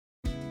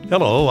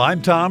Hello,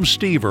 I'm Tom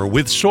Stever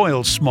with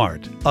Soil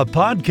Smart, a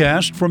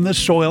podcast from the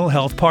Soil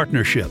Health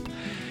Partnership.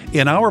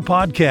 In our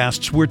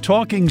podcasts, we're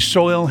talking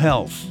soil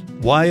health,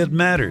 why it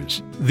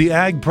matters, the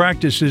ag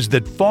practices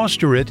that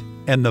foster it,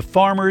 and the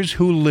farmers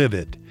who live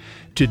it.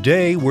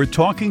 Today, we're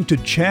talking to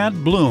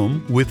Chad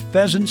Bloom with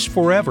Pheasants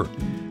Forever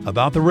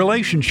about the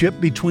relationship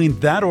between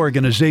that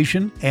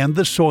organization and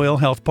the Soil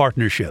Health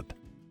Partnership.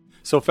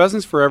 So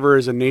Pheasants Forever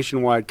is a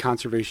nationwide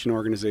conservation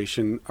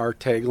organization. Our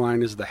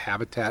tagline is the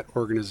Habitat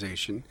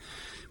Organization.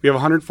 We have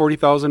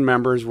 140,000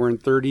 members. We're in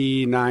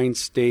 39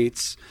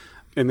 states.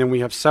 And then we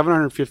have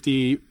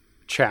 750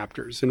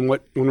 chapters. And when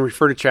we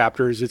refer to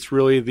chapters, it's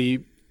really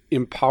the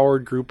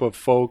empowered group of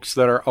folks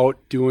that are out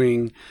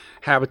doing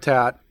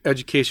habitat,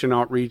 education,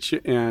 outreach,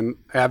 and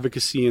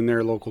advocacy in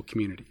their local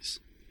communities.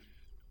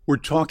 We're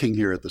talking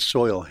here at the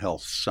Soil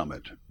Health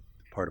Summit,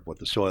 part of what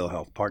the Soil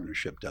Health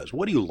Partnership does.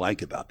 What do you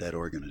like about that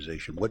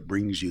organization? What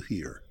brings you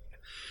here?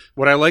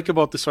 What I like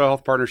about the Soil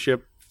Health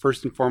Partnership,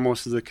 first and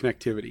foremost, is the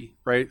connectivity,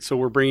 right? So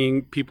we're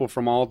bringing people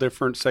from all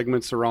different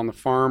segments around the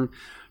farm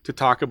to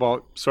talk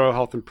about soil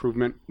health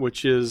improvement,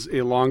 which is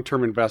a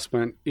long-term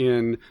investment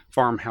in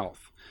farm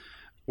health.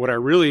 What I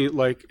really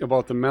like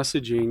about the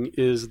messaging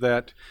is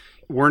that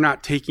we're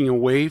not taking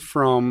away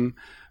from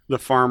the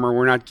farmer.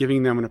 We're not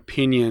giving them an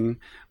opinion.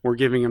 We're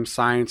giving them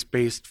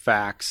science-based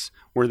facts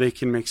where they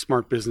can make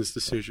smart business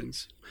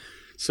decisions.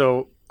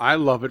 So I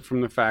love it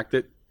from the fact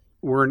that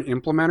we're an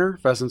implementer.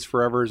 Pheasants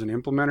Forever is an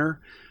implementer.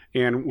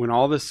 And when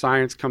all this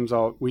science comes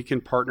out, we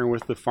can partner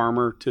with the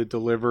farmer to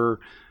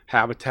deliver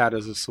habitat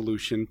as a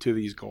solution to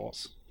these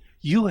goals.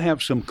 You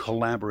have some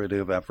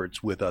collaborative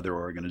efforts with other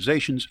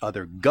organizations,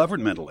 other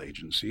governmental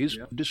agencies.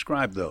 Yep.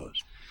 Describe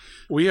those.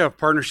 We have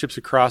partnerships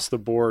across the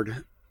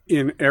board.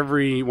 In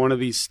every one of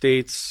these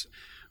states,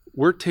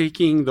 we're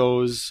taking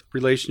those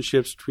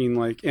relationships between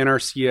like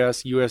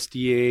NRCS,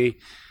 USDA,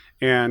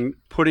 and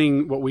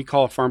putting what we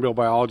call a Farm Bill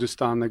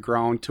biologist on the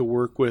ground to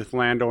work with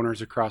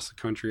landowners across the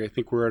country. I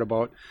think we're at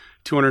about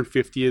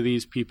 250 of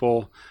these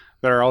people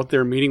that are out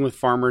there meeting with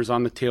farmers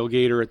on the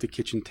tailgate or at the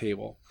kitchen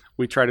table.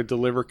 We try to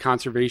deliver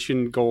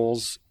conservation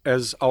goals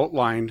as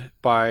outlined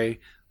by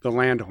the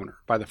landowner,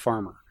 by the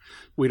farmer.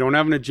 We don't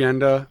have an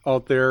agenda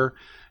out there.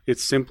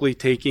 It's simply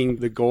taking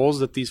the goals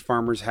that these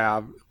farmers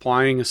have,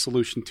 applying a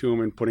solution to them,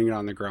 and putting it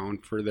on the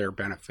ground for their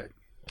benefit.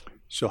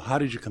 So how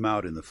did you come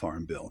out in the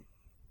Farm Bill?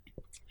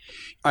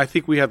 I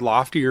think we had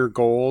loftier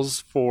goals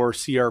for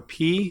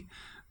CRP,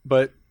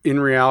 but in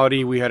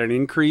reality, we had an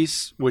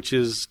increase, which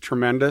is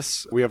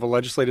tremendous. We have a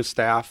legislative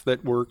staff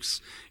that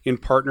works in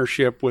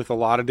partnership with a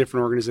lot of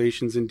different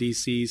organizations in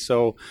D.C.,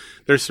 so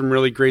there's some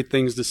really great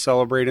things to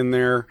celebrate in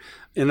there.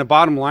 And the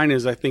bottom line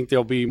is I think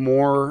there'll be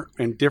more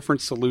and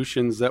different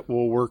solutions that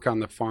will work on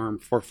the farm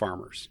for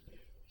farmers.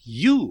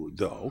 You,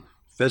 though,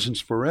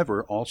 Pheasants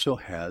Forever also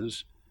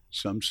has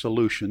some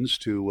solutions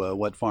to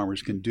what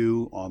farmers can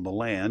do on the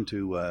land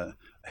to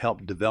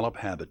help develop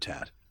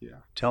habitat.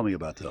 Yeah. Tell me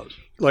about those.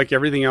 Like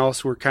everything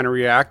else, we're kind of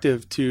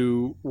reactive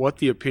to what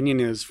the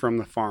opinion is from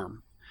the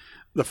farm.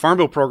 The Farm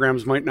Bill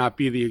programs might not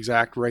be the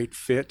exact right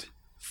fit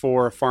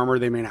for a farmer.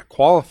 They may not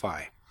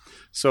qualify.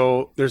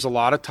 So there's a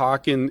lot of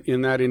talk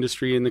in that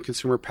industry, in the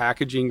consumer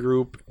packaging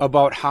group,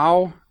 about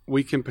how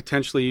we can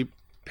potentially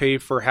pay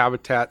for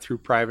habitat through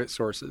private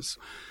sources.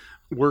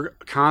 We're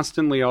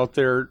constantly out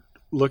there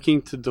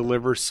looking to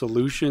deliver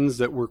solutions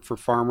that work for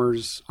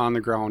farmers on the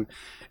ground.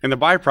 And the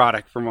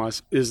byproduct from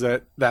us is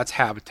that that's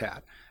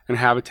habitat. And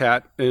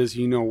habitat, as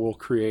you know, will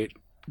create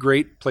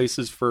great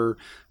places for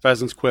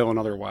pheasants, quail, and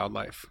other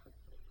wildlife.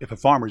 If a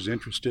farmer's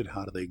interested,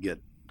 how do they get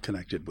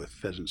connected with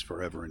Pheasants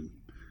Forever and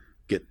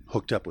get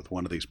hooked up with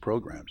one of these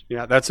programs?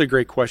 Yeah, that's a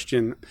great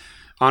question.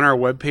 On our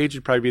webpage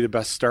would probably be the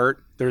best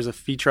start. There's a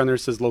feature on there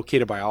that says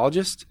locate a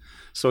biologist.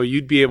 So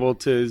you'd be able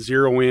to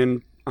zero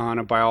in on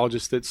a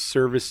biologist that's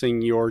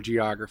servicing your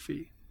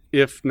geography.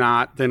 If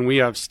not, then we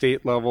have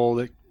state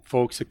level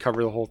folks that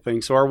cover the whole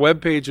thing. So our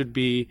webpage would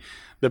be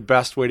the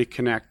best way to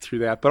connect through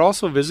that. But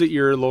also visit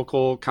your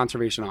local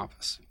conservation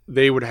office.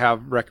 They would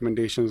have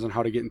recommendations on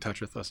how to get in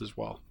touch with us as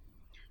well.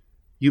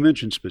 You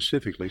mentioned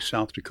specifically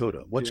South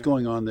Dakota. What's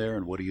going on there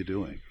and what are you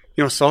doing?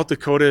 You know, South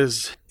Dakota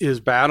is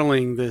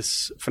battling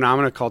this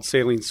phenomenon called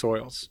saline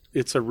soils.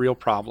 It's a real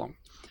problem.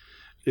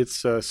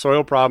 It's a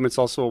soil problem. It's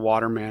also a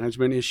water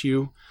management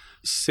issue.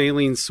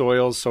 Saline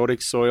soils,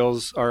 sodic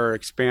soils are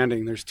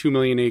expanding. There's 2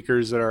 million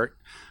acres that are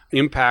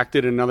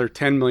impacted, another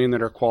 10 million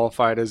that are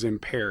qualified as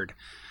impaired.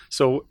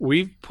 So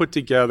we've put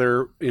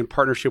together, in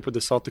partnership with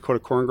the South Dakota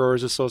Corn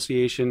Growers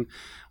Association,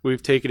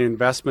 we've taken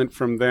investment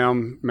from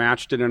them,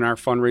 matched it in our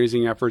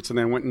fundraising efforts, and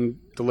then went and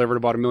delivered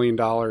about $1 million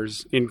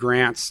in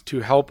grants to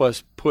help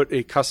us put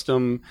a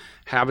custom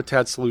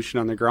habitat solution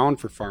on the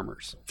ground for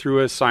farmers. Through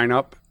a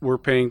sign-up, we're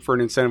paying for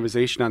an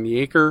incentivization on the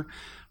acre,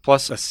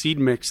 plus a seed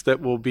mix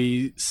that will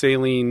be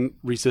saline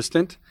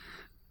resistant.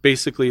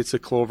 Basically, it's a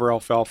clover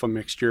alfalfa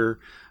mixture.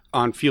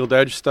 On field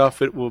edge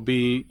stuff, it will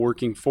be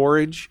working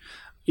forage.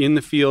 In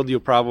the field,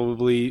 you'll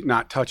probably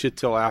not touch it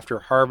till after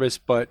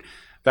harvest, but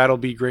that'll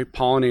be great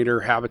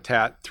pollinator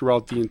habitat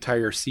throughout the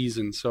entire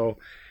season. So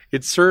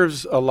it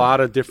serves a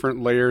lot of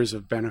different layers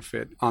of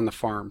benefit on the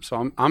farm.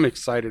 So I'm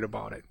excited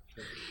about it.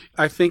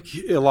 I think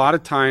a lot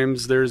of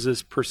times there's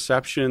this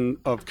perception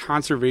of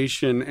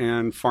conservation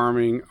and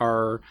farming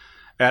are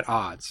at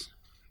odds.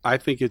 I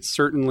think it's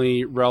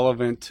certainly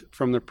relevant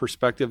from the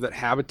perspective that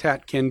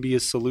habitat can be a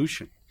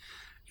solution.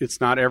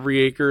 It's not every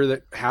acre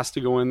that has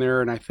to go in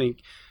there, and I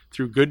think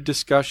through good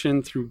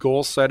discussion, through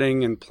goal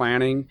setting and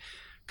planning,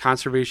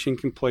 conservation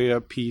can play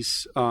a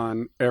piece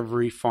on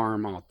every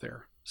farm out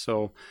there.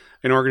 So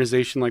an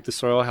organization like the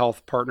Soil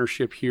Health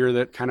Partnership here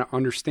that kind of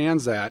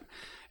understands that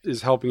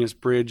is helping us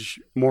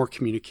bridge more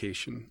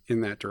communication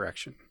in that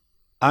direction.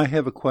 I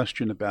have a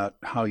question about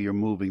how you're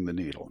moving the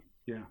needle.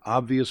 Yeah.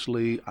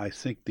 Obviously, I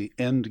think the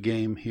end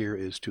game here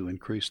is to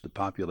increase the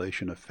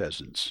population of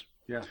pheasants.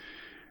 Yeah.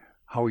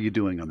 How are you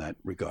doing on that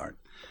regard?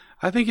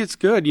 I think it's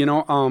good.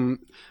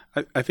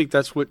 I think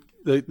that's what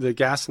the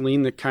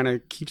gasoline that kind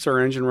of keeps our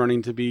engine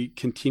running, to be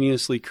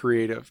continuously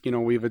creative.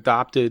 We've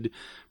adopted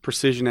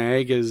precision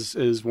ag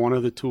as one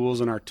of the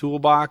tools in our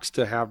toolbox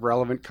to have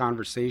relevant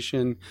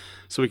conversation,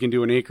 so we can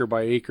do an acre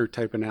by acre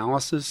type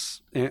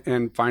analysis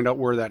and find out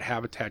where that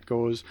habitat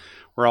goes.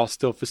 We're all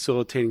still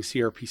facilitating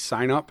CRP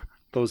sign up,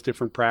 those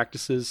different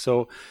practices.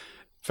 So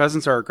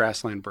pheasants are a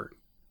grassland bird,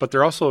 but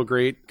they're also a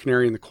great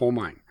canary in the coal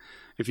mine.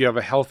 If you have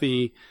a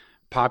healthy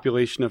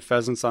population of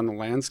pheasants on the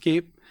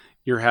landscape,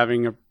 you're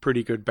having a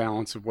pretty good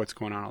balance of what's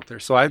going on out there.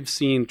 So I've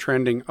seen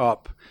trending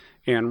up,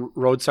 and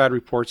roadside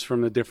reports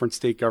from the different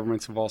state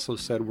governments have also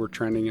said we're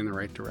trending in the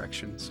right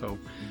direction. So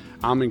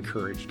I'm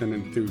encouraged and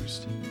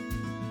enthused.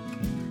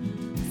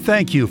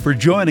 Thank you for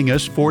joining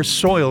us for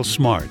Soil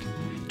Smart.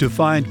 To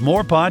find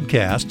more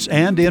podcasts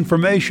and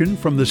information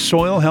from the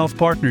Soil Health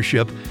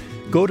Partnership,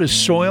 go to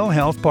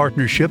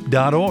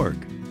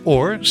soilhealthpartnership.org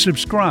or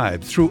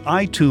subscribe through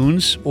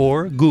iTunes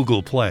or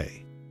Google Play.